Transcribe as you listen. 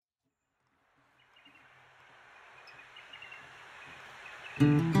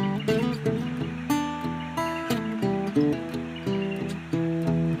Sunday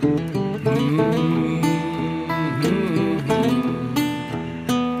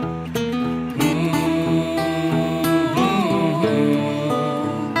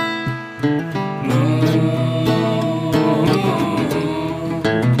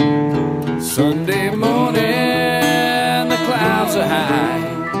morning, the clouds are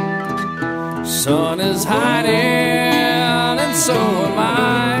high, sun is hiding, and so am I.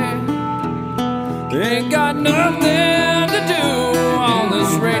 Ain't got nothing to do on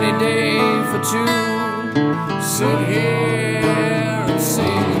this rainy day for two. Sit here and sing.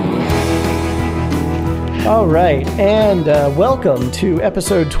 All right, and welcome to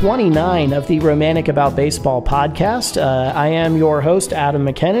episode 29 of the Romantic About Baseball podcast. I am your host, Adam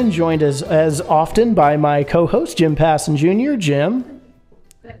McKinnon, joined as often by my co-host, Jim Passon Jr. Jim.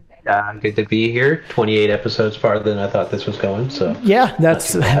 Good to be here. 28 episodes farther than I thought this was going. So yeah,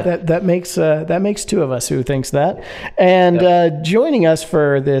 that makes two of us who thinks that. And joining us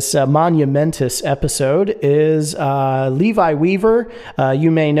for this monumentous episode is Levi Weaver.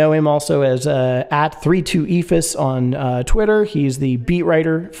 You may know him also as at 32ephus on Twitter. He's the beat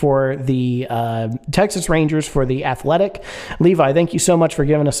writer for the Texas Rangers for The Athletic. Levi, thank you so much for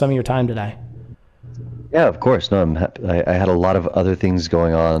giving us some of your time today. Yeah, of course. No, I had a lot of other things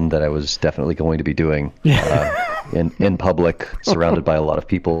going on that I was definitely going to be doing in public, surrounded by a lot of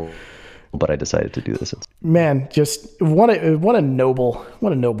people, but I decided to do this. Man, just what a noble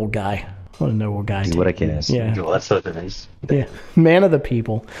guy. What a noble guy. Do what I can. Yeah. Well, that's so nice. Yeah. Man of the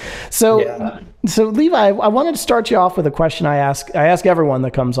people. So Levi, I wanted to start you off with a question I ask everyone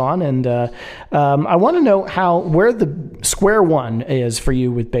that comes on, and I want to know where the square one is for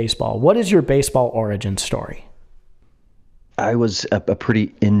you with baseball. What is your baseball origin story? I was a pretty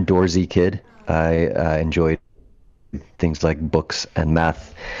indoorsy kid. I enjoyed things like books and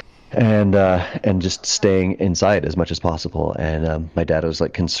math. And just staying inside as much as possible. And my dad was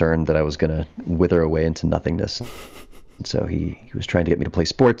like concerned that I was going to wither away into nothingness. And so he was trying to get me to play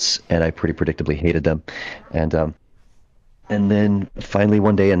sports, and I pretty predictably hated them. And then finally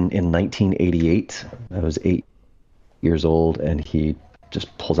one day in 1988, I was 8 years old, and he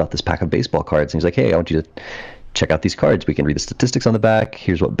just pulls out this pack of baseball cards. And he's like, "Hey, I want you to check out these cards. We can read the statistics on the back.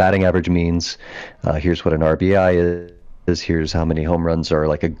 Here's what batting average means. Here's what an RBI is. Here's how many home runs are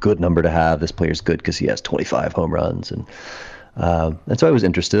like a good number to have. This player's good because he has 25 home runs." And so I was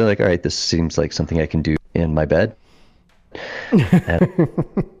interested. Like, all right, this seems like something I can do in my bed.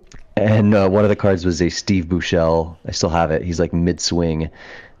 and one of the cards was a Steve Buechele. I still have it. He's like mid-swing.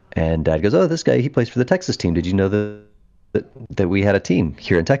 And Dad goes, "Oh, this guy, he plays for the Texas team. Did you know that we had a team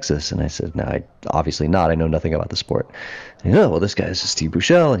here in Texas?" And I said, "No, obviously not. I know nothing about the sport." And he goes, "Oh, well, this guy is Steve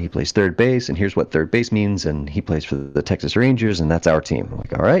Buechele, and he plays third base, and here's what third base means, and he plays for the Texas Rangers, and that's our team." I'm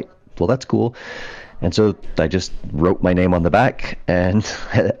like, "All right, well, that's cool." And so I just wrote my name on the back, and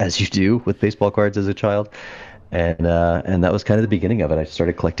as you do with baseball cards as a child, and that was kind of the beginning of it. I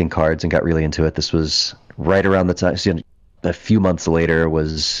started collecting cards and got really into it. This was right around the time. So, a few months later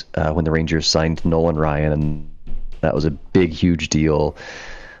was when the Rangers signed Nolan Ryan, and that was a big, huge deal.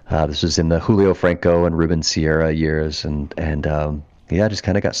 This was in the Julio Franco and Ruben Sierra years, and I just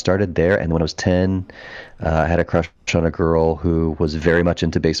kind of got started there. And when I was 10, I had a crush on a girl who was very much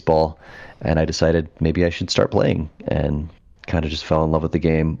into baseball, and I decided maybe I should start playing, and kind of just fell in love with the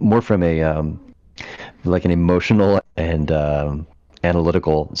game, more from a like an emotional and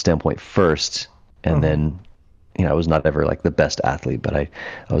analytical standpoint first, and then. I was not ever like the best athlete, but I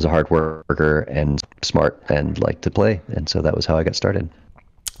was a hard worker and smart and liked to play. And so that was how I got started.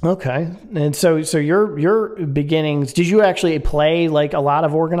 Okay. And so your beginnings, did you actually play like a lot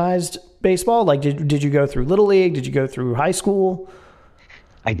of organized baseball? Like did you go through Little League? Did you go through high school?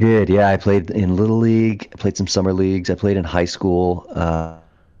 I did. Yeah. I played in Little League. I played some summer leagues. I played in high school.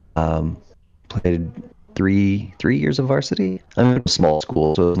 Played three years of varsity. I'm in a small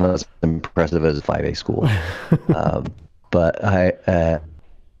school, so it's not as impressive as a 5A school. But I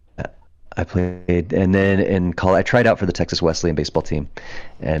played, and then in college, I tried out for the Texas Wesleyan baseball team,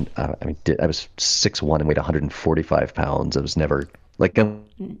 and I was 6'1" and weighed 145 pounds. I was never like,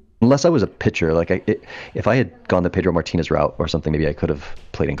 unless I was a pitcher, like if I had gone the Pedro Martinez route or something, maybe I could have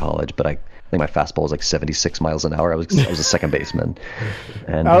played in college. But I think my fastball was like 76 miles an hour. I was a second baseman.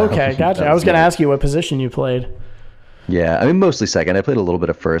 And, okay, gotcha. I was going to ask you what position you played. Yeah, I mean, mostly second. I played a little bit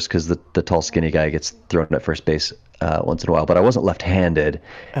of first because the tall, skinny guy gets thrown at first base once in a while. But I wasn't left-handed,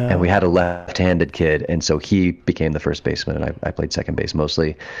 and we had a left-handed kid, and so he became the first baseman, and I played second base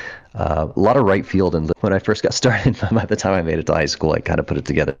mostly. A lot of right field, and when I first got started, by the time I made it to high school, I kind of put it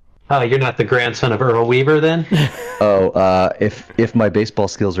together Oh, you're not the grandson of Earl Weaver then? Oh, if my baseball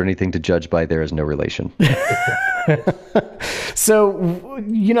skills are anything to judge by, there is no relation. So,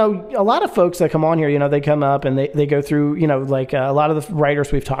 a lot of folks that come on here, they come up and they go through, like a lot of the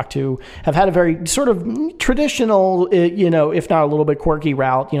writers we've talked to have had a very sort of traditional, if not a little bit quirky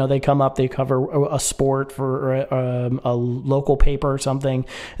route. They come up, they cover a sport for a local paper or something,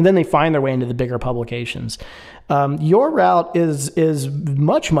 and then they find their way into the bigger publications. Your route is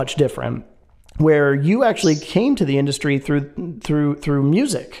much, much different, where you actually came to the industry through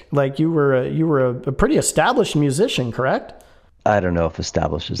music. Like you were a pretty established musician, correct? I don't know if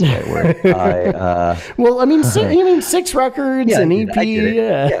established is the right word. Well, I mean, six records, an EP.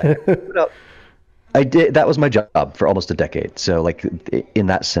 Yeah. No, I did. That was my job for almost a decade. So, like, in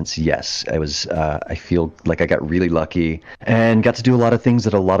that sense, yes, I was. I feel like I got really lucky and got to do a lot of things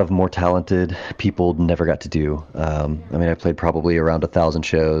that a lot of more talented people never got to do. I mean, I played probably around 1,000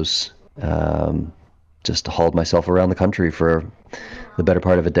 shows. Just hauled myself around the country for the better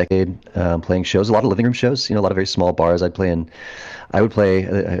part of a decade, playing shows, a lot of living room shows, a lot of very small bars. I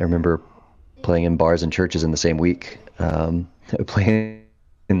remember playing in bars and churches in the same week, playing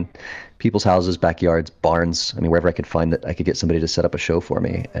in people's houses, backyards, barns. I mean, wherever I could find that I could get somebody to set up a show for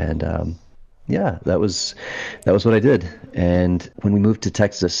me. And, yeah, that was what I did. And when we moved to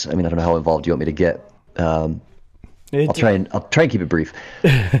Texas, I mean, I don't know how involved you want me to get. I'll try and keep it brief.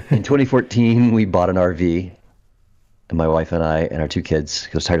 In 2014, we bought an RV, and my wife and I and our 2 kids,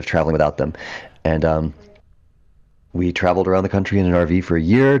 because I was tired of traveling without them. And we traveled around the country in an RV for a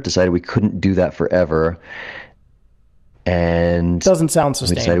year, decided we couldn't do that forever. And doesn't sound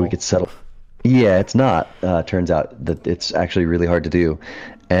sustainable. We decided we could settle. Yeah, it's not. Turns out that it's actually really hard to do.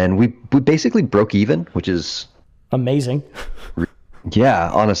 And we basically broke even, which is amazing.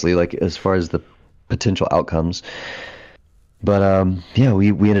 Yeah, honestly, like as far as the potential outcomes. But yeah, we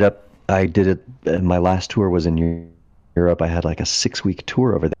ended up, I did it, my last tour was in Europe. I had like a 6-week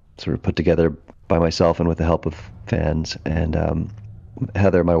tour over there, sort of put together by myself and with the help of fans. And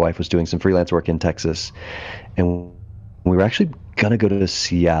Heather, my wife, was doing some freelance work in Texas, and we were actually gonna go to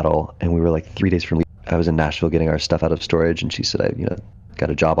Seattle, and we were like 3 days from leaving. I was in Nashville getting our stuff out of storage, and she said, I got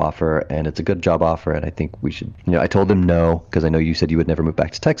a job offer, and it's a good job offer, and I think we should, I told them no, because I know you said you would never move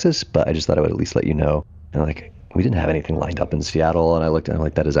back to Texas, but I just thought I would at least let you know. And like, we didn't have anything lined up in Seattle, and I looked and I'm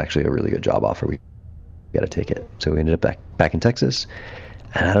like, that is actually a really good job offer. We got to take it. So we ended up back in Texas,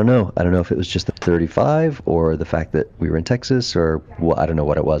 and I don't know if it was just the 35 or the fact that we were in Texas, or I don't know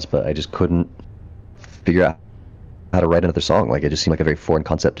what it was, but I just couldn't figure out how to write another song. Like, it just seemed like a very foreign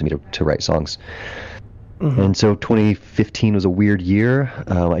concept to me to write songs. Mm-hmm. And so 2015 was a weird year.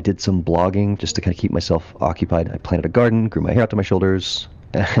 I did some blogging just to kind of keep myself occupied. I planted a garden, grew my hair out to my shoulders,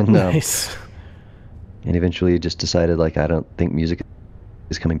 and nice. And eventually just decided, like, I don't think music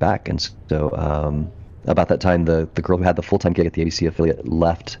is coming back. And so about that time, the girl who had the full-time gig at the ABC affiliate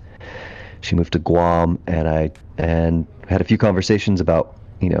left. She moved to Guam, and I had a few conversations about,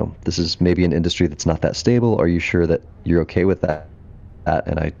 this is maybe an industry that's not that stable. Are you sure that you're okay with that?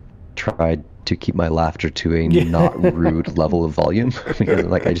 And I tried to keep my laughter to a not rude level of volume, because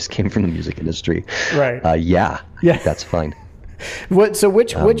like I just came from the music industry. Right. Yeah, that's fine. What? So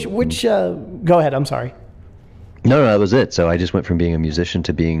which go ahead. I'm sorry. No, that was it. So I just went from being a musician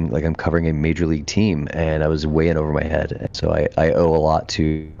to being like, I'm covering a major league team, and I was way in over my head. And so I owe a lot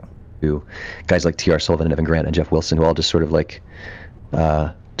to guys like T.R. Sullivan and Evan Grant and Jeff Wilson, who all just sort of like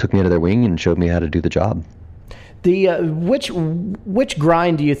took me under their wing and showed me how to do the job. The which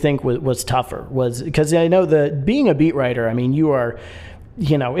grind do you think was tougher? Was because I know that being a beat writer, I mean, you are,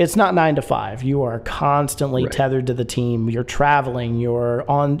 it's not 9 to 5. You are constantly right. tethered to the team. You're traveling. You're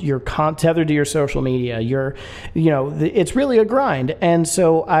tethered to your social media. It's really a grind. And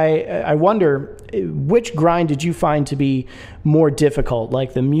so I wonder, which grind did you find to be more difficult,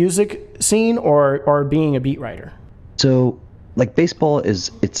 like the music scene or being a beat writer? So, like, baseball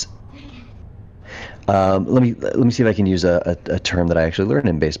it's. Let me see if I can use a term that I actually learned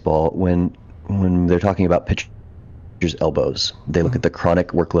in baseball. When they're talking about pitchers' elbows, they look at the chronic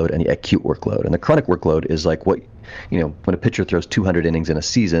workload and the acute workload. And the chronic workload is like when a pitcher throws 200 innings in a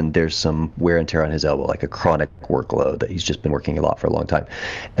season, there's some wear and tear on his elbow, like a chronic workload that he's just been working a lot for a long time.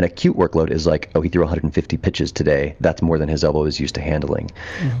 An acute workload is like, he threw 150 pitches today. That's more than his elbow is used to handling.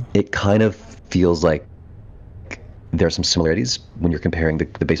 Mm-hmm. It kind of feels like there are some similarities when you're comparing the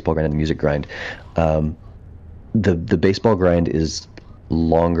baseball grind and the music grind. The baseball grind is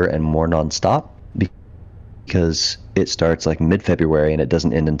longer and more nonstop because it starts like mid-February and it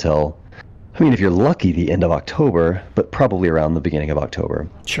doesn't end until, if you're lucky, the end of October, but probably around the beginning of October.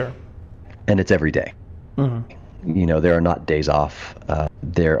 Sure. And it's every day. Mm-hmm. There are not days off.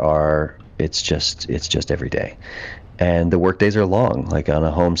 It's just every day. And the work days are long. Like on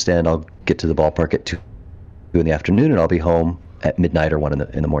a homestand, I'll get to the ballpark at 2 in the afternoon, and I'll be home at midnight or 1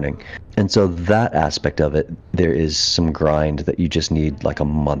 in the morning. And so that aspect of it, there is some grind that you just need like a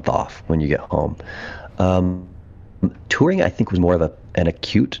month off when you get home. Touring, I think, was more of an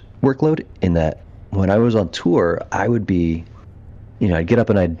acute workload, in that when I was on tour, I would be, I'd get up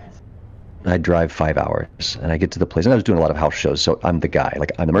and I'd drive 5 hours, and I get to the place, and I was doing a lot of house shows, so I'm the guy.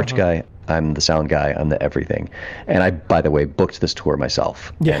 Like, I'm the merch guy, I'm the sound guy, I'm the everything. And I, by the way, booked this tour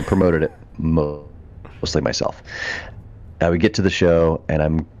myself and promoted it mostly myself. I would get to the show, and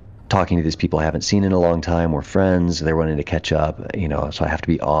I'm talking to these people I haven't seen in a long time. We're friends. They're wanting to catch up, so I have to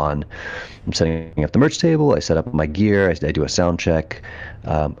be on. I'm setting up the merch table. I set up my gear. I do a sound check,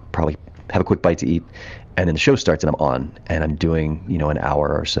 probably have a quick bite to eat. And then the show starts, and I'm on, and I'm doing, an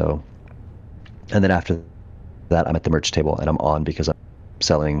hour or so. And then after that, I'm at the merch table, and I'm on because I'm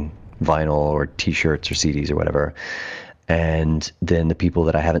selling vinyl or T-shirts or CDs or whatever. And then the people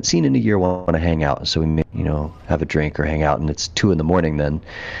that I haven't seen in a year want to hang out. So we may, have a drink or hang out, and it's 2 a.m. then.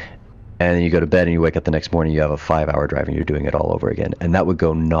 And then you go to bed, and you wake up the next morning, you have a 5-hour drive, and you're doing it all over again. And that would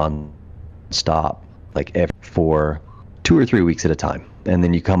go non-stop, like for 2 or 3 weeks at a time. And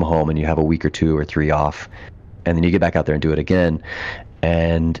then you come home, and you have a week or 2 or 3 off. And then you get back out there and do it again.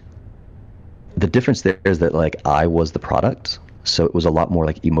 And the difference there is that, like, I was the product. So it was a lot more,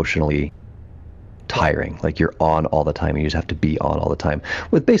 like, emotionally tiring. Like, you're on all the time, and you just have to be on all the time.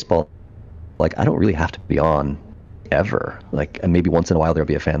 With baseball, like, I don't really have to be on ever. Like, and maybe once in a while there'll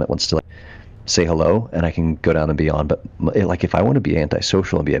be a fan that wants to, like, say hello, and I can go down and be on. But like, if I want to be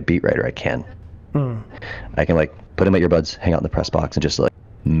antisocial and be a beat writer, I can. I can, like, put in my earbuds, hang out in the press box, and just, like,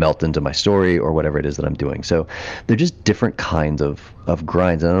 melt into my story or whatever it is that I'm doing. So they're just different kinds of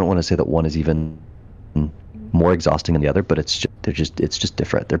grinds, and I don't want to say that one is even more exhausting than the other, but it's just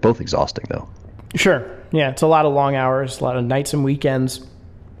different. They're both exhausting, though. Sure. Yeah, it's a lot of long hours, a lot of nights and weekends,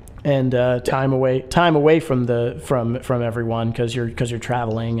 and time away from everyone because you're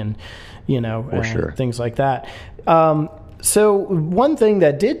traveling and sure. things like that. So one thing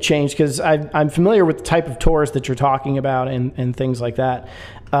that did change, because I'm familiar with the type of tours that you're talking about and things like that.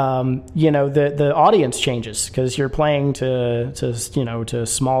 The audience changes because you're playing to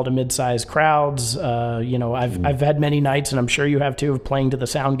small to mid-sized crowds. I've had many nights, and I'm sure you have too, of playing to the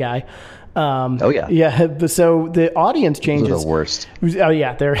sound guy. Yeah. So the audience changes. Those are the worst. Oh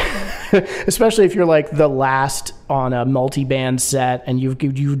yeah, they're especially if you're like the last on a multi-band set, and you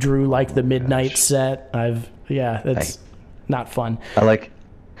drew like the midnight set. That's not fun.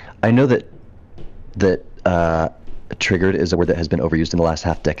 I know that triggered is a word that has been overused in the last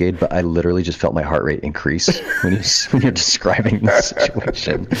half decade, but I literally just felt my heart rate increase when you're describing the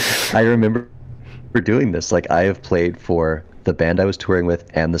situation. I remember doing this. Like, I have played for the band I was touring with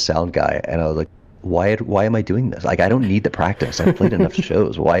and the sound guy, and I was like, why am I doing this? Like, I don't need the practice. I've played enough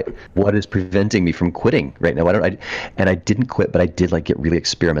shows. What is preventing me from quitting right now? And I didn't quit, but I did, like, get really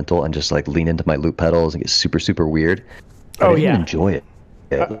experimental and just, like, lean into my loop pedals and get super, super weird. But I didn't enjoy it.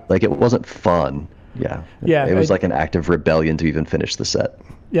 Like, it wasn't fun. Yeah. It was like an act of rebellion to even finish the set.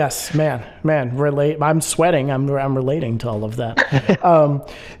 Yes, man, relate. I'm sweating. I'm relating to all of that.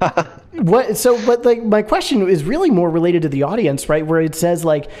 My question is really more related to the audience, right? Where it says,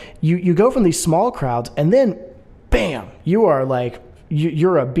 like, you go from these small crowds, and then, bam, you are like,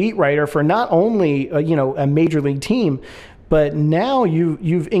 you're a beat writer for not only a major league team, but now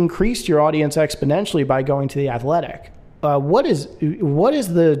you've increased your audience exponentially by going to the Athletic. What is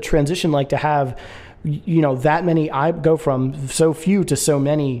the transition like to have, that many? I go from so few to so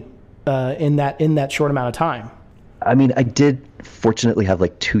many in that short amount of time. I mean, I did fortunately have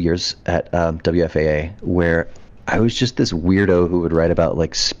like 2 years at WFAA where I was just this weirdo who would write about,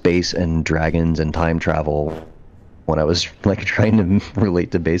 like, space and dragons and time travel when I was, like, trying to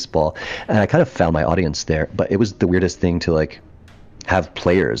relate to baseball, and I kind of found my audience there. But it was the weirdest thing to, like, have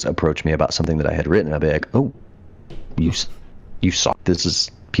players approach me about something that I had written. I'd be like, oh, you saw this is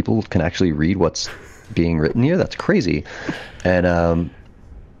people can actually read what's being written here. That's crazy. And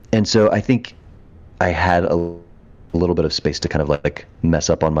so I think I had a little bit of space to kind of, like, mess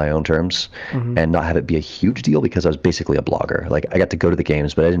up on my own terms and not have it be a huge deal because I was basically a blogger. Like, I got to go to the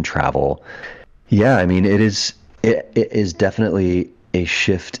games, but I didn't travel. Yeah. I mean, it is definitely a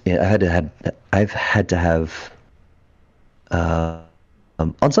shift. I've had to have,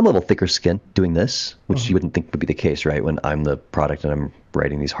 on some level, thicker skin doing this, which you wouldn't think would be the case, right? When I'm the product and I'm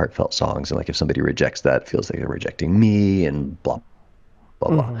writing these heartfelt songs, and, like, if somebody rejects that, it feels like they're rejecting me and blah, blah,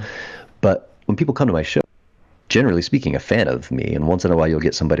 blah. But when people come to my show, generally speaking, a fan of me. And once in a while, you'll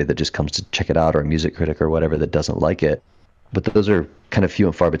get somebody that just comes to check it out, or a music critic or whatever that doesn't like it. But those are kind of few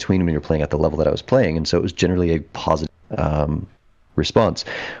and far between when you're playing at the level that I was playing. And so it was generally a positive response.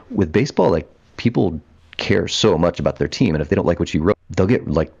 With baseball, like, people care so much about their team. And if they don't like what you wrote, they'll get,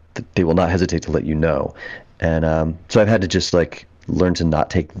 like, they will not hesitate to let you know. And so I've had to just, like, learn to not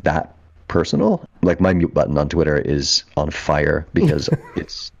take that personal. Like, my mute button on Twitter is on fire because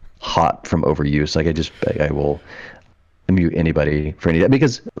it's hot from overuse. Like, I will mute anybody for any,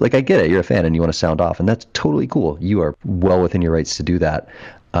 because, like, I get it, you're a fan and you want to sound off, and that's totally cool. You are well within your rights to do that.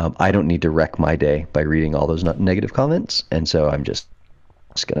 I don't need to wreck my day by reading all those negative comments, and so I'm just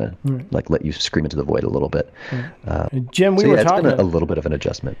gonna like let you scream into the void a little bit. Jim, we were talking it's been a little bit of an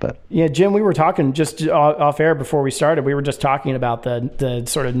adjustment, but yeah, Jim, we were talking just off air before we started. We were just talking about the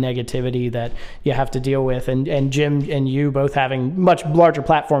sort of negativity that you have to deal with, and Jim and you both having much larger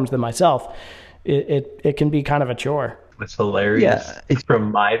platforms than myself, it can be kind of a chore. What's hilarious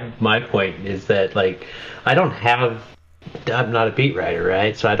from my point is that, like, I'm not a beat writer,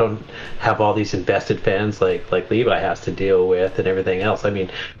 right? So I don't have all these invested fans like Levi has to deal with and everything else. I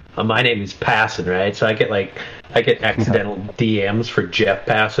mean, my name is Passon, right? So I get accidental DMs for Jeff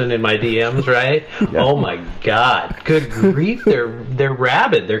Passon in my DMs, right? Yeah. Oh my God, good grief! They're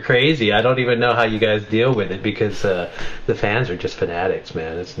rabid, they're crazy. I don't even know how you guys deal with it because the fans are just fanatics,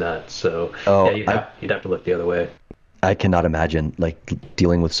 man. It's nuts. So you'd have to look the other way. I cannot imagine, like,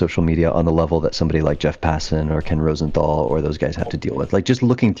 dealing with social media on the level that somebody like Jeff Passon or Ken Rosenthal or those guys have to deal with. Like, just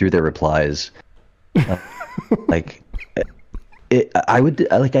looking through their replies, like,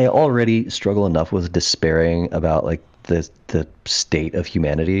 I already struggle enough with despairing about, like, the state of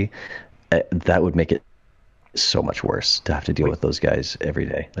humanity. That would make it so much worse to have to deal with those guys every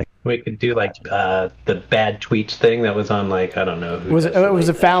day. Like, we could do the bad tweets thing that was on, like, I don't know who it was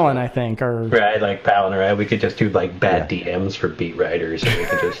a Fallon, I think, or right, like Fallon, right? We could just do like bad DMs for beat writers, and we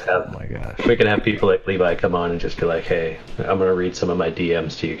could just have oh my gosh, we could have people like Levi come on and just be like, hey, I'm gonna read some of my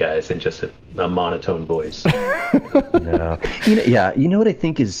DMs to you guys in just a monotone voice. No. You know what I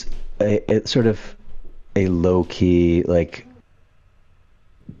think is a sort of a low key, like,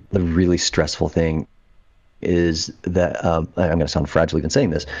 the really stressful thing is that I'm going to sound fragile even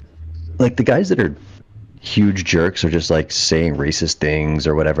saying this. Like, the guys that are huge jerks or just, like, saying racist things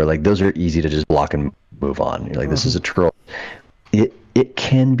or whatever, like, those are easy to just block and move on. You're like, this is a troll. It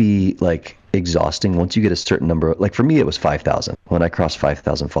can be, like, exhausting once you get a certain number. Like, for me, it was 5,000. When I crossed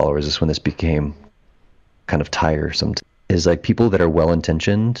 5,000 followers is when this became kind of tiresome. Is, like, people that are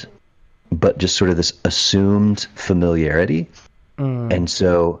well-intentioned, but just sort of this assumed familiarity. And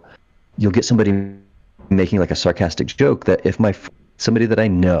so you'll get somebody making, like, a sarcastic joke that if somebody that I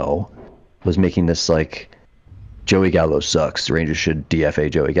know was making this, like, Joey Gallo sucks, the Rangers should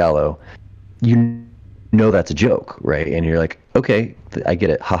DFA Joey Gallo, you know that's a joke, right? And you're like, okay, I get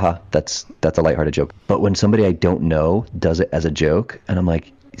it, haha, that's a lighthearted joke. But when somebody I don't know does it as a joke, and I'm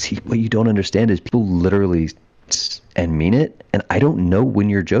like, see, what you don't understand is people literally and mean it, and I don't know when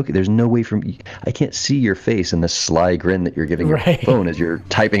you're joking. There's no way I can't see your face and the sly grin that you're giving your phone as you're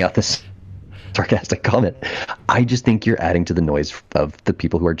typing out this sarcastic comment. I just think you're adding to the noise of the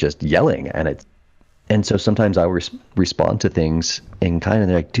people who are just yelling, and so sometimes I will respond to things and kind of,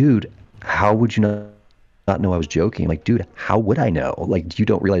 they're like, dude, how would you not know I was joking? I'm like, dude, how would I know? Like, you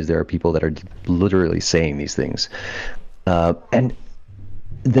don't realize there are people that are literally saying these things, and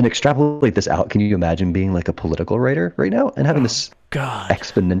then extrapolate this out. Can you imagine being, like, a political writer right now and having this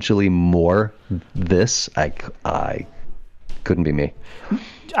exponentially more this? I couldn't be me.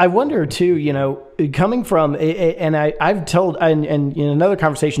 I wonder too, you know, coming from, and I've told, and in another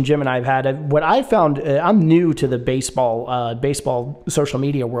conversation Jim and I have had, what I found, I'm new to the baseball social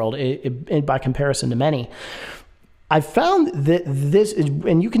media world by comparison to many. I found that this,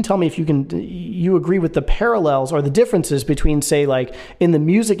 and you can tell me if you agree with the parallels or the differences between, say, like, in the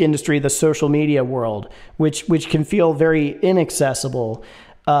music industry, the social media world, which can feel very inaccessible.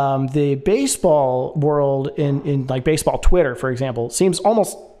 The baseball world in like baseball Twitter, for example, seems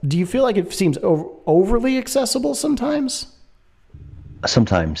almost, do you feel like it seems overly accessible sometimes?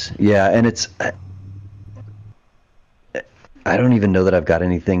 Sometimes, yeah. And it's, I don't even know that I've got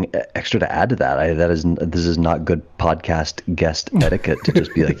anything extra to add to that. This is not good podcast guest etiquette to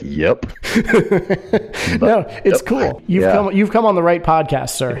just be like, yep. But, no, it's cool. You've come on the right podcast,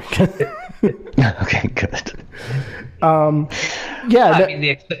 sir. Okay, good. I mean,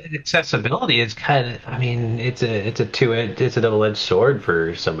 the accessibility is kind of, I mean, it's a double-edged sword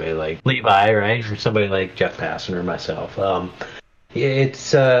for somebody like Levi, right? For somebody like Jeff Passon or myself.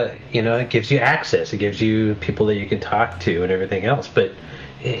 It's it gives you access. It gives you people that you can talk to and everything else. But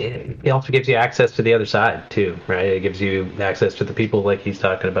it also gives you access to the other side too, right? It gives you access to the people like he's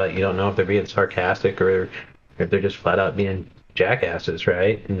talking about. You don't know if they're being sarcastic or if they're just flat out being jackasses,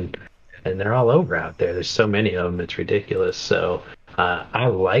 right? And they're all over out there. There's so many of them, it's ridiculous. So I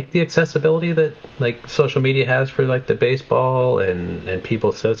like the accessibility that like social media has for like the baseball and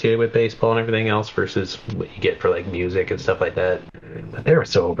people associated with baseball and everything else versus what you get for like music and stuff like that. But they were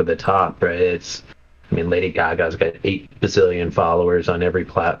so over the top, right? I mean, Lady Gaga's got 8 bazillion followers on every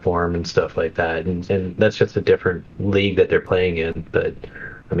platform and stuff like that. And that's just a different league that they're playing in. But,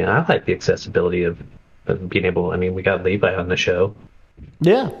 I mean, I like the accessibility of being able... I mean, we got Levi on the show.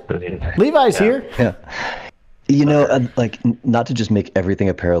 Yeah. I mean, Levi's here. Yeah. You know, like, not to just make everything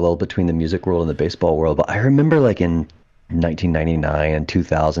a parallel between the music world and the baseball world, but I remember, like, in 1999 and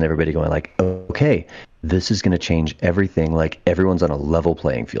 2000, everybody going like, okay, this is going to change everything. Like, everyone's on a level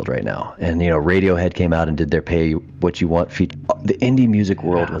playing field right now. And, you know, Radiohead came out and did their Pay What You Want feature. The indie music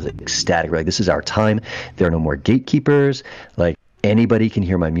world was ecstatic. Like, this is our time. There are no more gatekeepers. Like, anybody can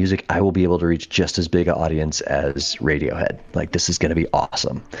hear my music. I will be able to reach just as big an audience as Radiohead. Like, this is going to be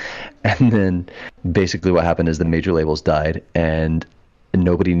awesome. And then basically what happened is the major labels died and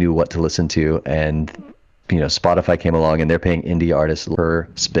nobody knew what to listen to. And you know, Spotify came along and they're paying indie artists per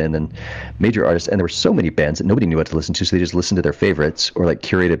spin and major artists. And there were so many bands that nobody knew what to listen to. So they just listened to their favorites or like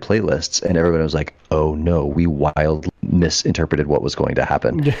curated playlists. And everyone was like, oh no, we wildly misinterpreted what was going to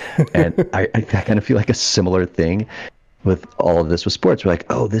happen. And I kind of feel like a similar thing with all of this with sports. We're like,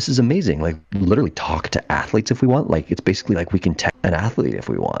 oh, this is amazing. Like, literally talk to athletes if we want. Like, it's basically like we can text an athlete if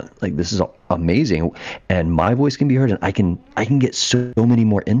we want. Like, this is amazing. And my voice can be heard and I can get so many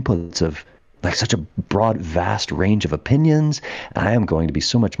more inputs of like such a broad, vast range of opinions. I am going to be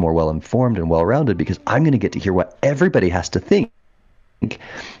so much more well-informed and well-rounded because I'm going to get to hear what everybody has to think.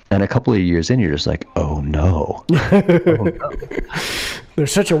 And a couple of years in, you're just like, oh no. Oh, no.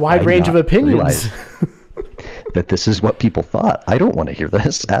 There's such a wide range of opinions. That this is what people thought. I don't want to hear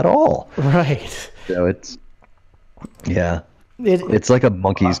this at all. Right. So it's, yeah. It's like a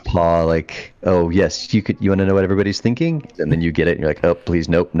monkey's paw, like, oh, yes, you want to know what everybody's thinking? And then you get it, and you're like, oh, please,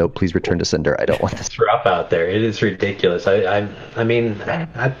 nope, please return to sender. I don't want this. It's rough out there. It is ridiculous. I mean,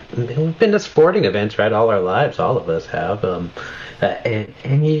 we've been to sporting events, right, all our lives. All of us have.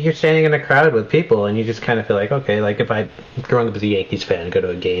 And you're standing in a crowd with people, and you just kind of feel like, okay, like if I, growing up as a Yankees fan, go to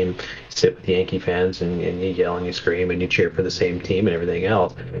a game, sit with the Yankee fans, and you yell and you scream and you cheer for the same team and everything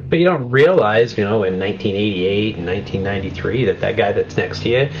else. But you don't realize, you know, in 1988 and 1993, that guy that's next to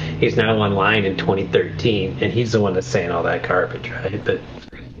you, he's now online in 2013, and he's the one that's saying all that garbage, right? But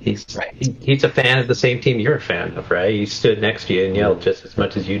he's a fan of the same team you're a fan of, right? He stood next to you and yelled just as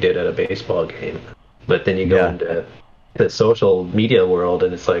much as you did at a baseball game. But then you go into the social media world,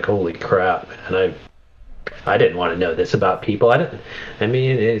 and it's like, holy crap, and I didn't want to know this about people. I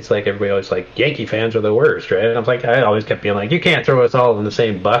mean, it's like everybody always like, Yankee fans are the worst, right? And I always kept being like, you can't throw us all in the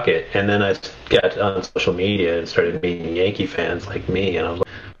same bucket. And then I got on social media and started meeting Yankee fans like me, and I was like,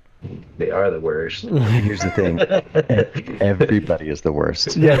 they are the worst. Here's the thing. Everybody is the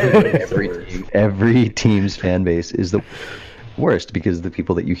worst. Yeah, every team's fan base is the worst because the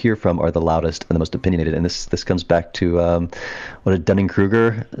people that you hear from are the loudest and the most opinionated. And this comes back to what a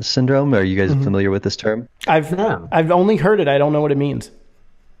Dunning-Kruger syndrome. Are you guys familiar with this term? I've only heard it. I don't know what it means.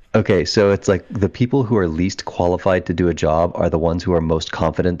 Okay, so it's like the people who are least qualified to do a job are the ones who are most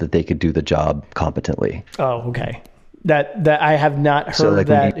confident that they could do the job competently. Oh, okay. That I have not heard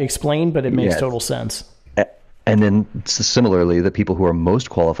that explained, but it makes total sense. And then similarly, the people who are most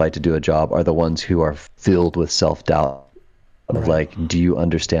qualified to do a job are the ones who are filled with self-doubt. Of like, do you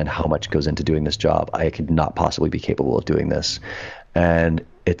understand how much goes into doing this job? I could not possibly be capable of doing this. And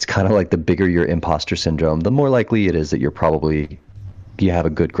it's kind of like the bigger your imposter syndrome, the more likely it is that you have a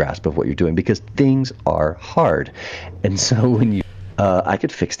good grasp of what you're doing because things are hard. And so when I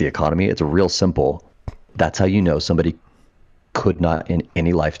could fix the economy, it's real simple. That's how you know somebody could not in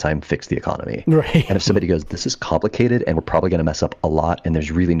any lifetime fix the economy. Right. And if somebody goes, this is complicated and we're probably going to mess up a lot and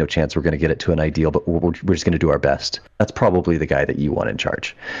there's really no chance we're going to get it to an ideal, but we're just going to do our best. That's probably the guy that you want in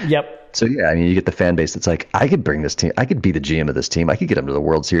charge. Yep. So yeah, I mean, you get the fan base that's like, I could bring this team. I could be the GM of this team. I could get them to the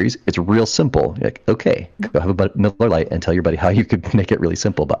World Series. It's real simple. You're like, okay, go have a Miller Lite and tell your buddy how you could make it really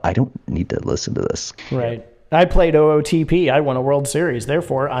simple, but I don't need to listen to this. Right. I played OOTP. I won a World Series.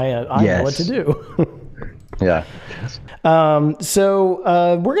 Therefore, I know what to do. Yeah. So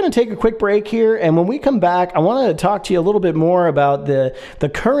we're going to take a quick break here, and when we come back, I want to talk to you a little bit more about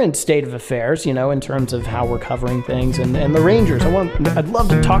the current state of affairs, you know, in terms of how we're covering things, and the Rangers. I'd love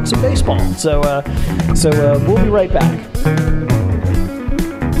to talk some baseball. So we'll be right back.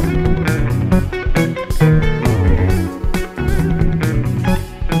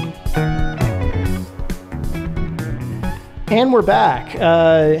 And we're back.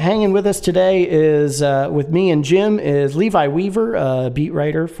 Hanging with us today is, with me and Jim, is Levi Weaver, beat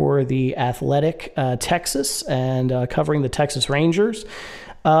writer for The Athletic Texas and covering the Texas Rangers.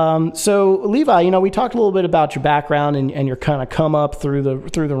 So Levi, we talked a little bit about your background and your kind of come up through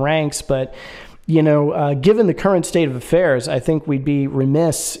the ranks, but given the current state of affairs, I think we'd be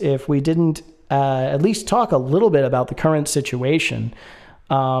remiss if we didn't at least talk a little bit about the current situation.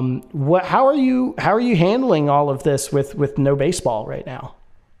 How are you handling all of this with no baseball right now?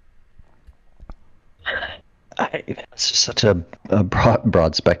 It's just such a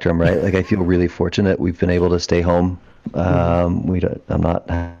broad spectrum, right? Like I feel really fortunate. We've been able to stay home. I'm not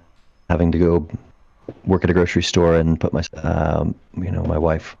having to go work at a grocery store and put my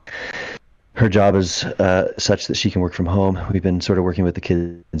wife, her job is such that she can work from home. We've been sort of working with the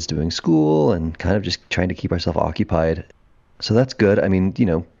kids doing school and kind of just trying to keep ourselves occupied. So that's good. I mean,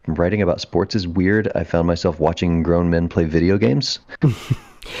 writing about sports is weird. I found myself watching grown men play video games.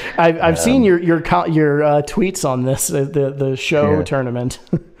 I've seen your tweets on this, the show tournament.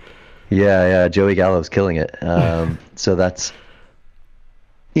 Yeah. Joey Gallo's killing it. So that's,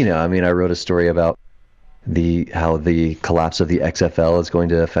 I wrote a story about how the collapse of the XFL is going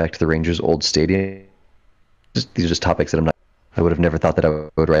to affect the Rangers' old stadium. These are just topics that I would have never thought that I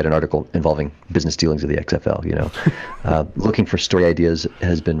would write an article involving business dealings of the XFL. Looking for story ideas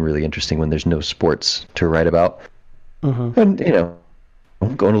has been really interesting when there's no sports to write about. Mm-hmm. And,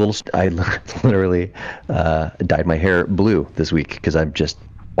 I'm going a little, I literally dyed my hair blue this week because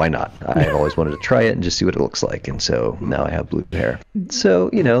why not? I've always wanted to try it and just see what it looks like. And so now I have blue hair. So,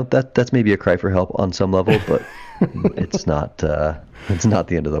 that's maybe a cry for help on some level, but it's not the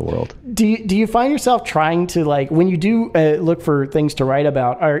end of the world. Do you find yourself trying to, when you do look for things to write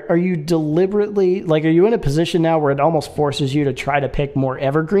about, are you deliberately, are you in a position now where it almost forces you to try to pick more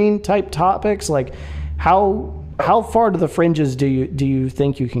evergreen type topics? How far to the fringes do you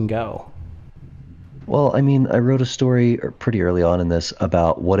think you can go? Well, I wrote a story pretty early on in this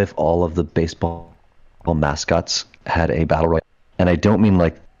about what if all of the baseball mascots had a battle royale. And I don't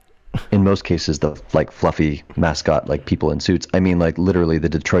mean in most cases the fluffy mascot people in suits. I mean literally the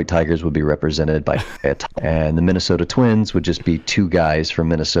Detroit Tigers would be represented by and the Minnesota Twins would just be two guys from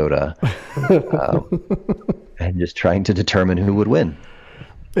Minnesota, and just trying to determine who would win.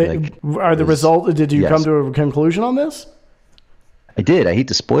 Did you come to a conclusion on this? I did. I hate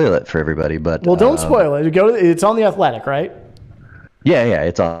to spoil it for everybody, but don't spoil it. It's on The Athletic, right? Yeah,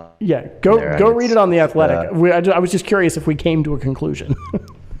 it's on. Yeah, go read it on The Athletic. I was just curious if we came to a conclusion.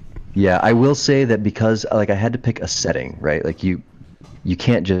 Yeah, I will say that because I had to pick a setting, right? You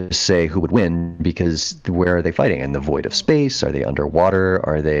can't just say who would win because where are they fighting? In the void of space? Are they underwater?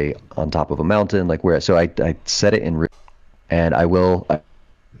 Are they on top of a mountain? Where? So I set it in, and I will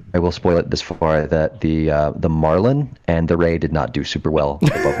spoil it this far that the Marlin and the Ray did not do super well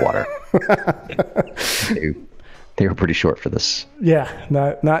above water. They were pretty short for this. Yeah,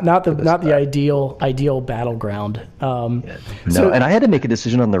 not the ideal battleground. No, and I had to make a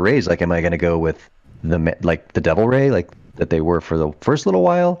decision on the Rays. Am I going to go with the Devil Ray that they were for the first little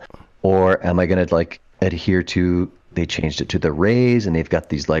while, or am I going to adhere to? They changed it to the Rays, and they've got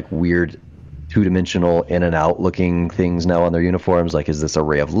these weird two-dimensional in and out looking things now on their uniforms. Is this a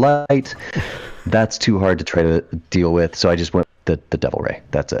ray of light? That's too hard to try to deal with, so I just went the Devil Ray.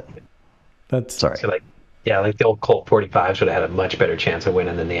 That's it. Sorry. So the old Colt 45s would have had a much better chance of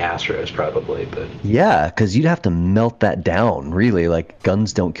winning than the Astros probably, but yeah, because you'd have to melt that down really.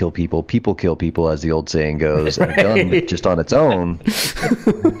 Guns don't kill people kill people, as the old saying goes. A gun just on its own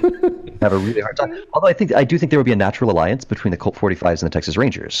have a really hard time. Although I do think there would be a natural alliance between the Colt 45s and the Texas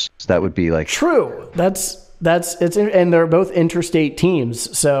Rangers. So that would be true. And they're both interstate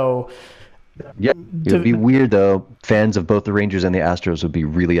teams. So yeah, it would be weird though. Fans of both the Rangers and the Astros would be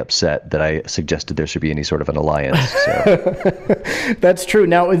really upset that I suggested there should be any sort of an alliance. So. That's true.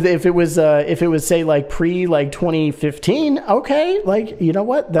 Now, if it was say pre 2015, okay, you know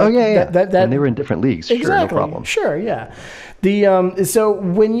what? And they were in different leagues. Exactly. Sure, no problem. Sure, yeah. So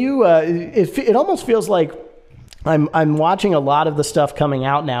when you it almost feels like I'm watching a lot of the stuff coming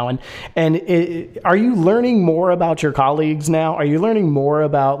out now, and are you learning more about your colleagues now? Are you learning more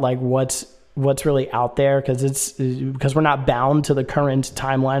about what's really out there because we're not bound to the current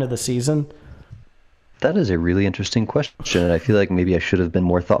timeline of the season? That is a really interesting question, and I feel like maybe I should have been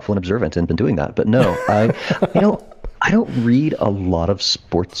more thoughtful and observant and been doing that. But no, I don't read a lot of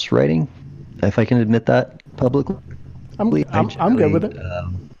sports writing, if I can admit that publicly. I'm good with it.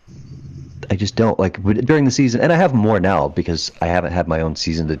 I just don't during the season, and I have more now because I haven't had my own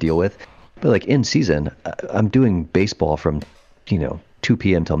season to deal with. But in season, I'm doing baseball from 2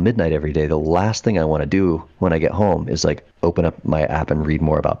 p.m. till midnight every day, the last thing I want to do when I get home is like open up my app and read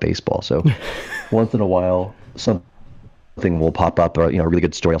more about baseball. So once in a while, something will pop up, or a really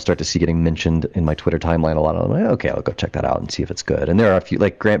good story I'll start to see getting mentioned in my Twitter timeline a lot. I'm like, okay, I'll go check that out and see if it's good. And there are a few,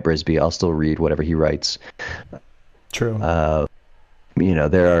 like Grant Brisbee, I'll still read whatever he writes. True. There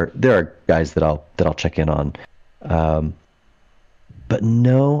are guys that I'll check in on. But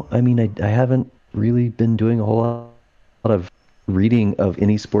no, I mean, I haven't really been doing a whole lot of reading of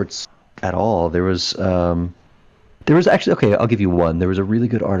any sports at all. There was actually, okay, I'll give you one. There was a really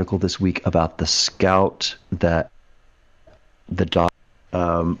good article this week about the scout that the doc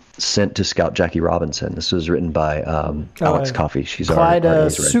sent to scout Jackie Robinson. This was written by Alex Coffey. She's Clyde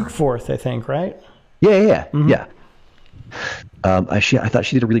Sukeforth, I think, right? Yeah. I thought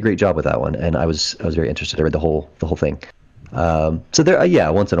she did a really great job with that one, and I was very interested. I read the whole thing. So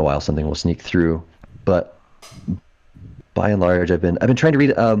there, once in a while something will sneak through, but by and large, I've been trying to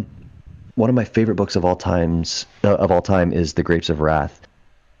read. One of my favorite books of all time is The Grapes of Wrath,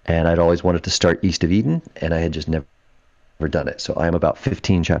 and I'd always wanted to start East of Eden, and I had just never done it. So I am about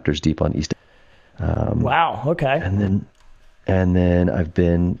 15 chapters deep on East. Wow. Okay. And then I've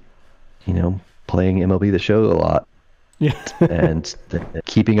been, playing MLB The Show a lot. Yeah. And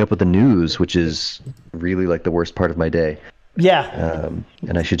keeping up with the news, which is really like the worst part of my day. Yeah.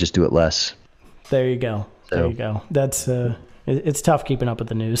 And I should just do it less. There you go. There you go. That's it's tough keeping up with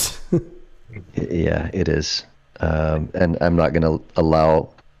the news. Yeah, it is. And I'm not going to allow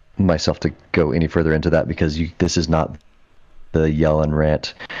myself to go any further into that because this is not the Yell and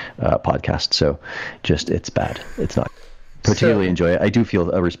Rant podcast. So it's bad. It's not particularly enjoy it. I do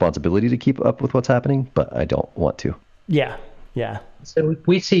feel a responsibility to keep up with what's happening, but I don't want to. Yeah. So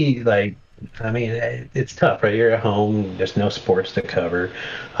we see, like, I mean, it's tough, right? You're at home, there's no sports to cover.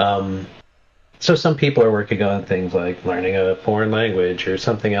 So some people are working on things like learning a foreign language or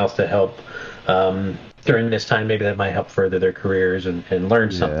something else to help during this time. Maybe that might help further their careers and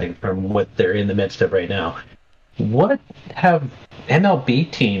learn something from what they're in the midst of right now. What have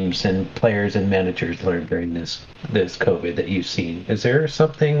MLB teams and players and managers learned during this COVID that you've seen? Is there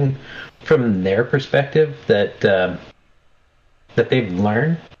something from their perspective that they've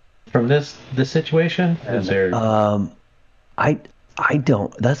learned from this situation? Is there? I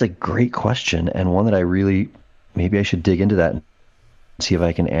don't. That's a great question, and one that maybe I should dig into that and see if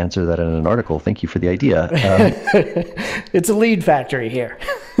I can answer that in an article. Thank you for the idea. It's a lead factory here.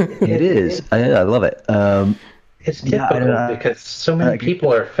 It is. I love it. It's difficult because so many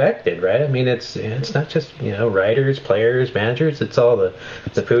people are affected, right? I mean, it's not just writers, players, managers. It's all the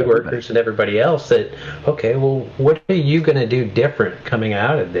food workers and everybody else. That okay, well, what are you going to do different coming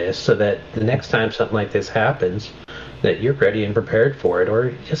out of this so that the next time something like this happens, that you're ready and prepared for it,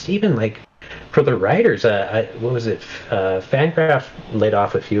 or just even like for the writers. What was it? Fangraph laid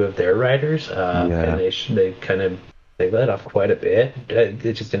off a few of their writers, and they let off quite a bit.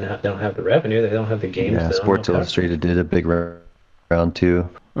 They just don't have the revenue. They don't have the games. Yeah, Sports Illustrated did a big round too.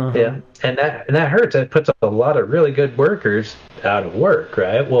 Uh-huh. Yeah, and that hurts. That puts a lot of really good workers out of work,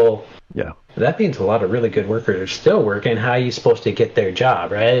 right? Well, yeah, that means a lot of really good workers are still working. How are you supposed to get their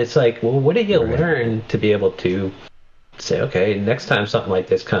job, right? It's like, well, what do you learn to be able to say, okay, next time something like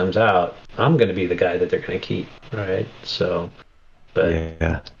this comes out, I'm going to be the guy that they're going to keep, right? So, but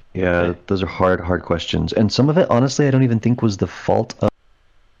yeah, those are hard questions, and some of it, honestly, I don't even think was the fault of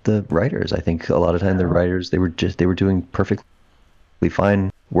the writers. I think a lot of time the writers they were doing perfectly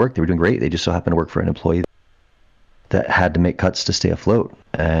fine work. They were doing great. They just so happened to work for an employee that had to make cuts to stay afloat,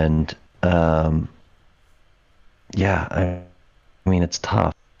 and I mean, it's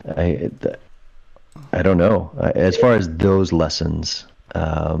tough. I don't know. As far as those lessons,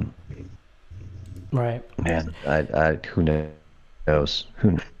 right? Man, who knows?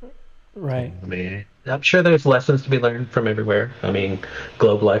 Who knows? Right. I mean, I'm sure there's lessons to be learned from everywhere. I mean,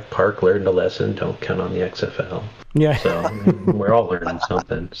 Globe Life Park learned a lesson. Don't count on the XFL. Yeah. So we're all learning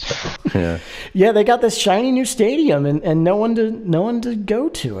something. So. Yeah. They got this shiny new stadium and no one to go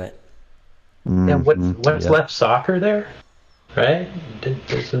to it. Yeah. What's left? Soccer there, right?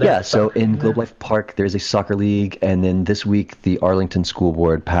 So in Globe Life Park, there's a soccer league, and then this week the Arlington School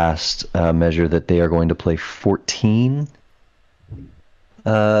Board passed a measure that they are going to play 14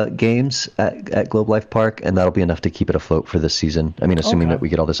 games at Globe Life Park, and that'll be enough to keep it afloat for this season. I mean, assuming that we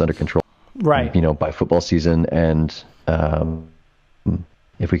get all this under control, right? By football season, and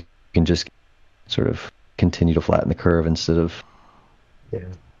if we can just sort of continue to flatten the curve instead of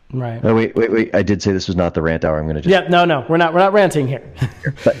Right. Oh, wait. I did say this was not the rant hour. I'm going to just... Yeah, no. We're not ranting here.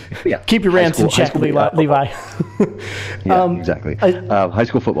 But, yeah. Keep your rants in check, Levi. Yeah, exactly. High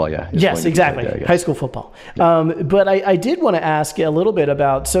school football, yeah. Yes, exactly. High school football. Yeah. But I did want to ask a little bit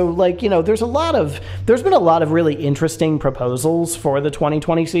about, so like, there's been a lot of really interesting proposals for the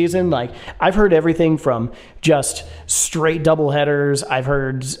 2020 season. Like, I've heard everything from just straight doubleheaders.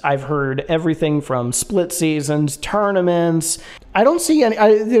 I've heard everything from split seasons, tournaments. I don't see any.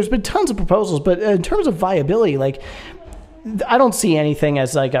 There's been tons of proposals, but in terms of viability, like, I don't see anything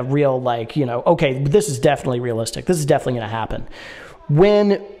as like a real, like, okay, this is definitely realistic. This is definitely going to happen.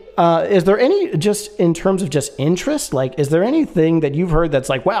 Is there any, just in terms of just interest, like, is there anything that you've heard that's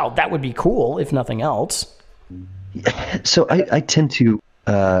like, wow, that would be cool, if nothing else? So I tend to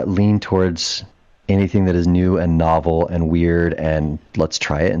lean towards anything that is new and novel and weird, and let's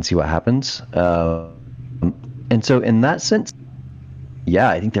try it and see what happens. And so in that sense,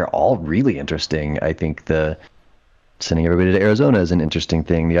 yeah, I think they're all really interesting. I think sending everybody to Arizona is an interesting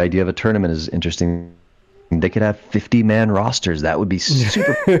thing. The idea of a tournament is interesting. They could have 50-man rosters. That would be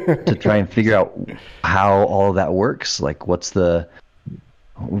super to try and figure out how all of that works. Like, what are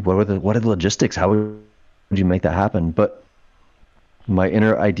the logistics? How would you make that happen? But my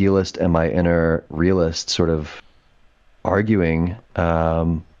inner idealist and my inner realist sort of arguing,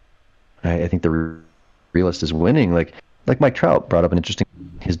 I think the realist is winning. Like Mike Trout brought up an interesting,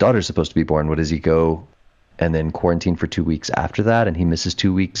 his daughter's supposed to be born. What does he go and then quarantine for 2 weeks after that, and he misses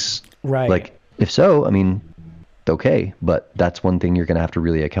 2 weeks? Right. Like, if so, I mean, okay, but that's one thing you're going to have to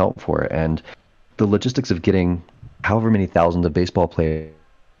really account for. And the logistics of getting however many thousands of baseball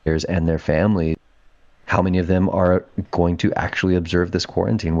players and their families, how many of them are going to actually observe this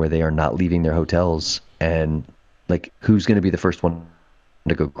quarantine where they are not leaving their hotels? And like, who's going to be the first one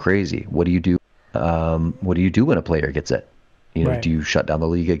to go crazy? What do you do? What do you do when a player gets it? Right. Do you shut down the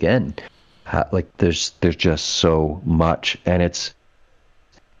league again? There's just so much, and it's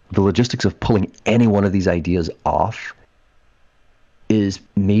the logistics of pulling any one of these ideas off is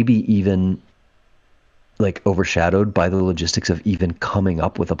maybe even like overshadowed by the logistics of even coming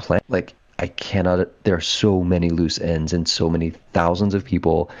up with a plan. Like, there are so many loose ends and so many thousands of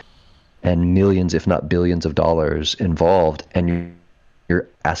people and millions, if not billions of dollars involved, and you're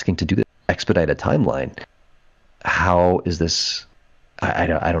asking to do this expedited timeline. How is this? I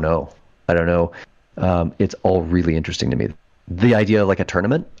don't know. It's all really interesting to me. The idea of like a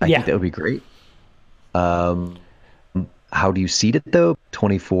tournament, I think that would be great. How do you seed it though?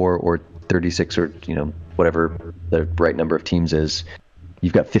 24 or 36 or whatever the right number of teams is.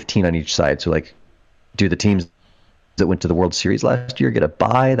 You've got 15 on each side. So like, do the teams that went to the World Series last year get a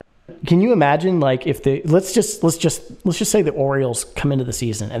bye? Can you imagine, like, if let's just say the Orioles come into the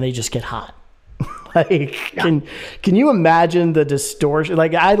season and they just get hot? Can you imagine the distortion?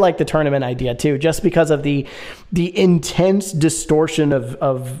 Like, I like the tournament idea too, just because of the intense distortion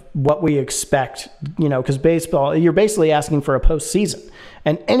of what we expect. Because baseball, you're basically asking for a postseason,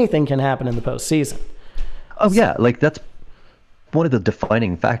 and anything can happen in the postseason. Oh yeah, like that's one of the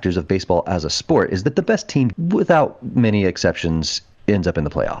defining factors of baseball as a sport is that the best team, without many exceptions, ends up in the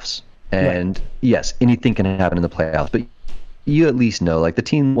playoffs. And right. Yes, anything can happen in the playoffs, but you at least know, like, the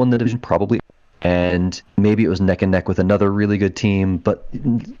team won the division probably, and maybe it was neck and neck with another really good team. But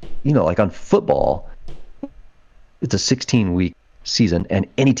like on football, it's a 16-week season, and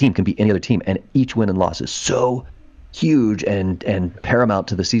any team can beat any other team, and each win and loss is so huge and paramount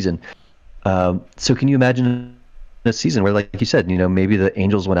to the season. So can you imagine a season where, like you said, maybe the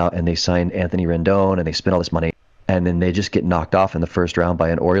Angels went out and they signed Anthony Rendon and they spent all this money, and then they just get knocked off in the first round by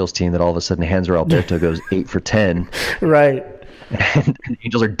an Orioles team that all of a sudden Hanser Alberto goes 8 for 10. Right. And the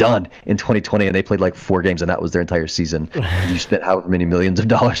Angels are done in 2020, and they played like 4 games, and that was their entire season. You spent however many millions of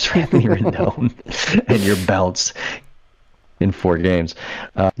dollars for Anthony Rendon, and you're bounced in 4 games.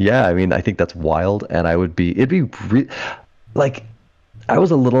 Yeah, I mean, I think that's wild, and I was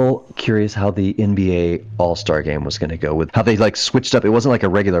a little curious how the NBA All-Star game was going to go, with how they like switched up. It wasn't like a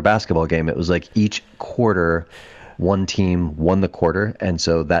regular basketball game. It was like each quarter, one team won the quarter, and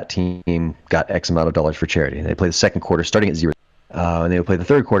so that team got X amount of dollars for charity. And they played the second quarter starting at 0, and they would play the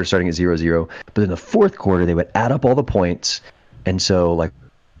third quarter starting at 0-0. But in the fourth quarter, they would add up all the points, and so like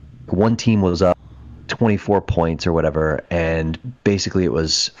one team was up 24 points or whatever, and basically it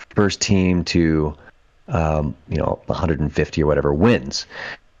was first team to 150 or whatever wins.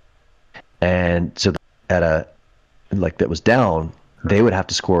 And so that was down, they would have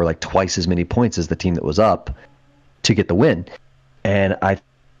to score like twice as many points as the team that was up to get the win. And I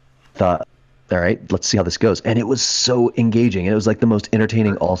thought, all right, let's see how this goes. And it was so engaging. And it was like the most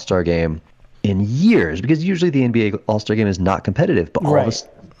entertaining All-Star game in years, because usually the NBA All-Star game is not competitive, but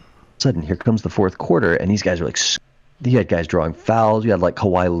sudden, here comes the fourth quarter, and these guys are like, you had guys drawing fouls. You had like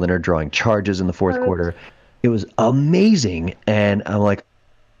Kawhi Leonard drawing charges in the fourth quarter. It was amazing. And I'm like,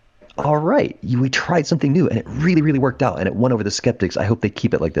 all right, we tried something new, and it really, really worked out, and it won over the skeptics. I hope they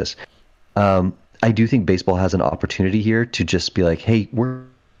keep it like this. I do think baseball has an opportunity here to just be like, hey, we're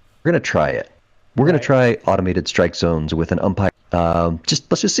going to try it. We're going to try automated strike zones with an umpire.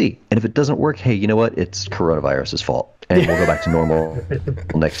 Let's just see. And if it doesn't work, hey, you know what? It's coronavirus's fault, and we'll go back to normal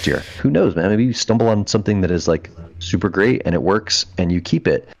next year. Who knows, man? Maybe you stumble on something that is like super great and it works, and you keep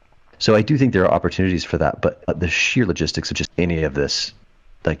it. So I do think there are opportunities for that, but the sheer logistics of just any of this,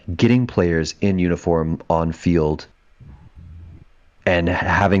 like getting players in uniform on field and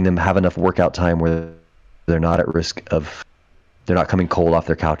having them have enough workout time where they're not at risk of, they're not coming cold off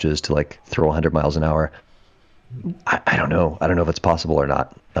their couches to like throw 100 miles an hour. I don't know. I don't know if it's possible or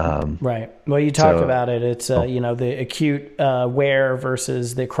not. Right. Well, you talk about it. It's, the acute wear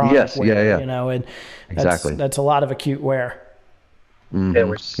versus the chronic wear, yeah. And exactly. That's a lot of acute wear.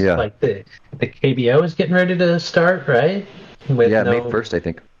 Mm-hmm. Like the KBO is getting ready to start, right? With May 1st, I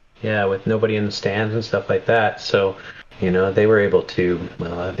think. Yeah, with nobody in the stands and stuff like that. So, they were able to,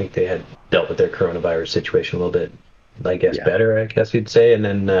 I think they had dealt with their coronavirus situation a little bit, I guess, better, I guess you'd say. And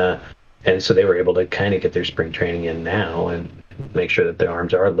then, and so they were able to kind of get their spring training in now and make sure that their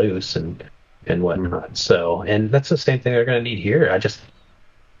arms are loose and whatnot. Mm-hmm. So, and that's the same thing they're going to need here.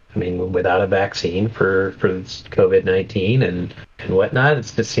 Without a vaccine for COVID-19 and whatnot,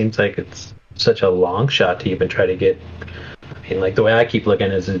 it just seems like it's such a long shot to even try to get. Like the way I keep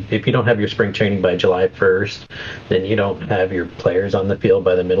looking is if you don't have your spring training by July 1st, then you don't have your players on the field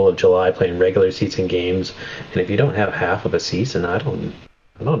by the middle of July playing regular season games. And if you don't have half of a season, I don't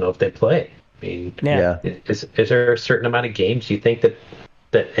know if they play. Is there a certain amount of games you think that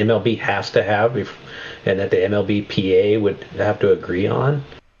MLB has to have and that the MLBPA would have to agree on?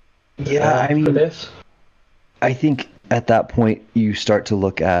 For this? I think at that point you start to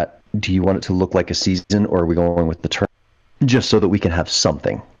look at, do you want it to look like a season, or are we going with the term? Just so that we can have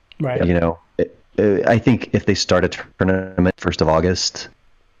something, right? I think if they start a tournament 1st of August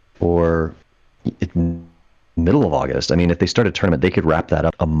or middle of August, if they start a tournament, they could wrap that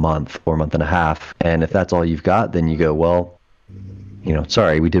up a month or a month and a half. And if that's all you've got, then you go, well,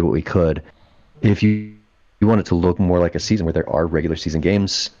 sorry, we did what we could. If you want it to look more like a season where there are regular season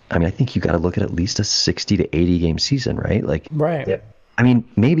games, I think you got to look at least a 60 to 80 game season, right? Like, right. Yeah.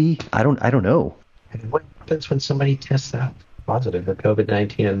 Maybe I don't know. What happens when somebody tests out positive for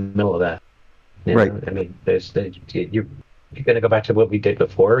COVID-19 in the middle of that? Right. You're going to go back to what we did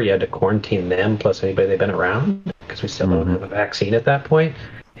before. You had to quarantine them plus anybody they've been around because we still don't have a vaccine at that point.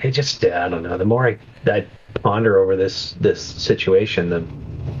 It just, I don't know. The more I ponder over this situation,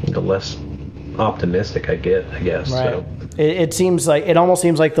 the less optimistic I get, I guess. Right. So. It almost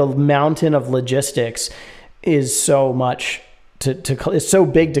seems like the mountain of logistics is so much it's so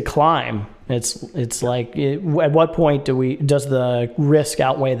big to climb. It's like, at what point does the risk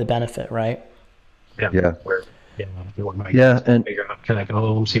outweigh the benefit, right? Yeah. And figure out, can I go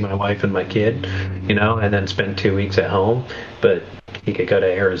home, see my wife and my kid, and then spend 2 weeks at home? But he could go to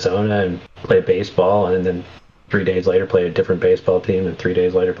Arizona and play baseball, and then 3 days later play a different baseball team, and 3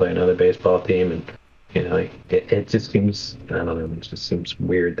 days later play another baseball team, and it just seems, I don't know, it just seems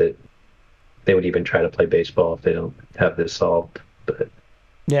weird that they would even try to play baseball if they don't have this solved. But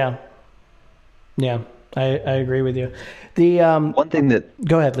yeah, I agree with you. The one thing that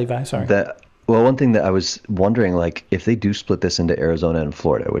go ahead, Levi. Sorry. One thing that I was wondering, like, if they do split this into Arizona and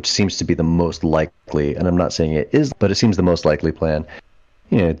Florida, which seems to be the most likely, and I'm not saying it is, but it seems the most likely plan.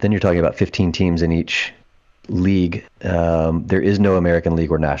 Then you're talking about 15 teams in each league. There is no American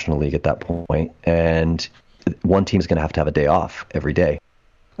League or National League at that point, and one team is going to have a day off every day.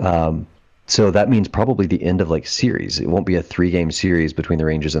 So that means probably the end of like series. It won't be a 3-game series between the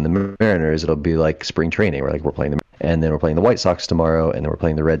Rangers and the Mariners. It'll be like spring training where we're playing and then we're playing the White Sox tomorrow, and then we're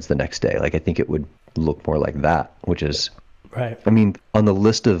playing the Reds the next day. Like, I think it would look more like that, which is right. On the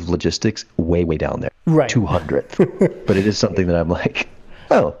list of logistics, way down there, right, 200th. But it is something that I'm like,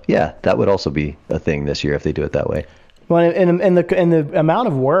 oh yeah, that would also be a thing this year if they do it that way. Well, and the amount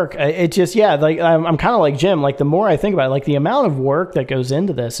of work, it just, I'm kind of like Jim. Like, the more I think about it, like, the amount of work that goes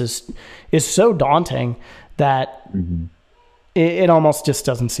into this is so daunting that it almost just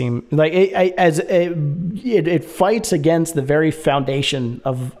doesn't seem like it fights against the very foundation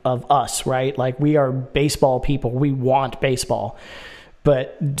of us, right? Like, we are baseball people. We want baseball,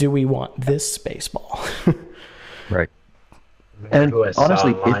 but do we want this baseball? Right. And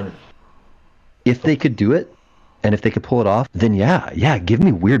honestly, if they could do it, and if they could pull it off, then yeah, give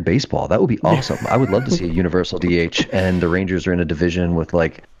me weird baseball. That would be awesome. I would love to see a universal DH, and the Rangers are in a division with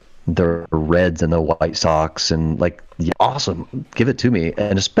like the Reds and the White Sox, and like, yeah, awesome, give it to me.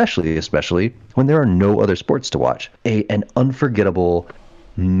 And especially when there are no other sports to watch. An unforgettable,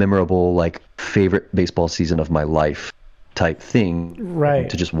 memorable, like favorite baseball season of my life type thing. Right.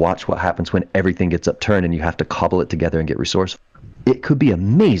 To just watch what happens when everything gets upturned and you have to cobble it together and get resourceful. It could be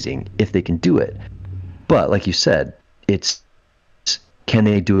amazing if they can do it. But like you said, it's, can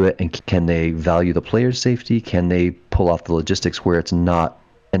they do it, and can they value the players' safety? Can they pull off the logistics where it's not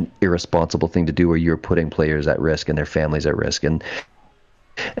an irresponsible thing to do, where you're putting players at risk and their families at risk, and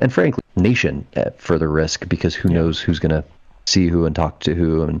frankly, nation at further risk, because who knows who's going to see who and talk to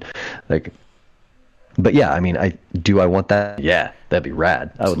who, and like. But yeah, I mean, I want that? Yeah, that'd be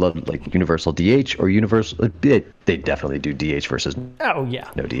rad. I would love like universal DH or universal. They definitely do DH versus Oh yeah.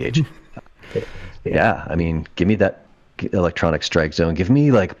 no DH. Yeah, I mean, give me that electronic strike zone. Give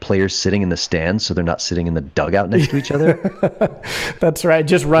me like players sitting in the stands so they're not sitting in the dugout next to each other. That's right.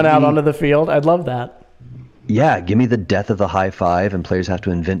 Just run out onto the field. I'd love that. Yeah, give me the death of the high five, and players have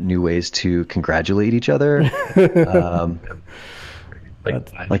to invent new ways to congratulate each other.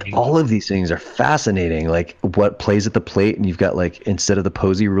 Like all of these things are fascinating. Like what plays at the plate, and you've got like, instead of the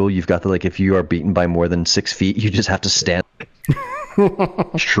Posey rule, you've got the, like, if you are beaten by more than 6 feet, you just have to stand,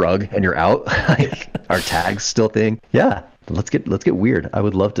 shrug, and you're out. Like, our tags still thing. Yeah, let's get weird. I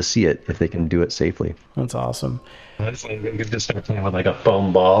would love to see it if they can do it safely. That's awesome. It's like you could just start playing with like a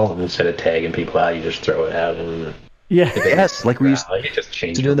foam ball, and instead of tagging people out, you just throw it out. And Yeah. Yes, like we used just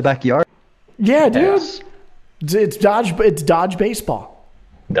change to do in the backyard. Yeah, dude. Yes. It's dodge baseball.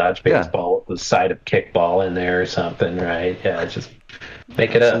 Dodge baseball with the side of kickball in there or something, right? Yeah, just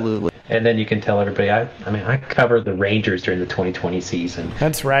make it Absolutely. up. And then you can tell everybody, I covered the Rangers during the 2020 season.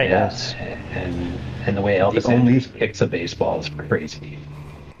 That's right. Yes. And the way Elvis Andrews kicks a baseball is crazy.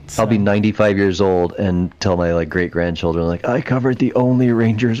 I'll be 95 years old and tell my like great grandchildren, like, I covered the only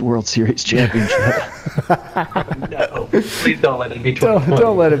Rangers World Series championship. No, please don't let it be 2020.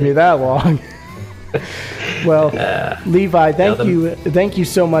 Don't let it be that long. Well, Levi, thank you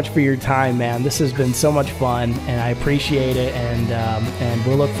so much for your time, man. This has been so much fun, and I appreciate it, and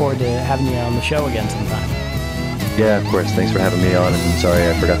we'll look forward to having you on the show again sometime. Yeah, of course. Thanks for having me on, and I'm sorry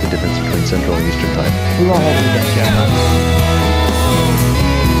I forgot the difference between Central and Eastern time. We won't hold you against you.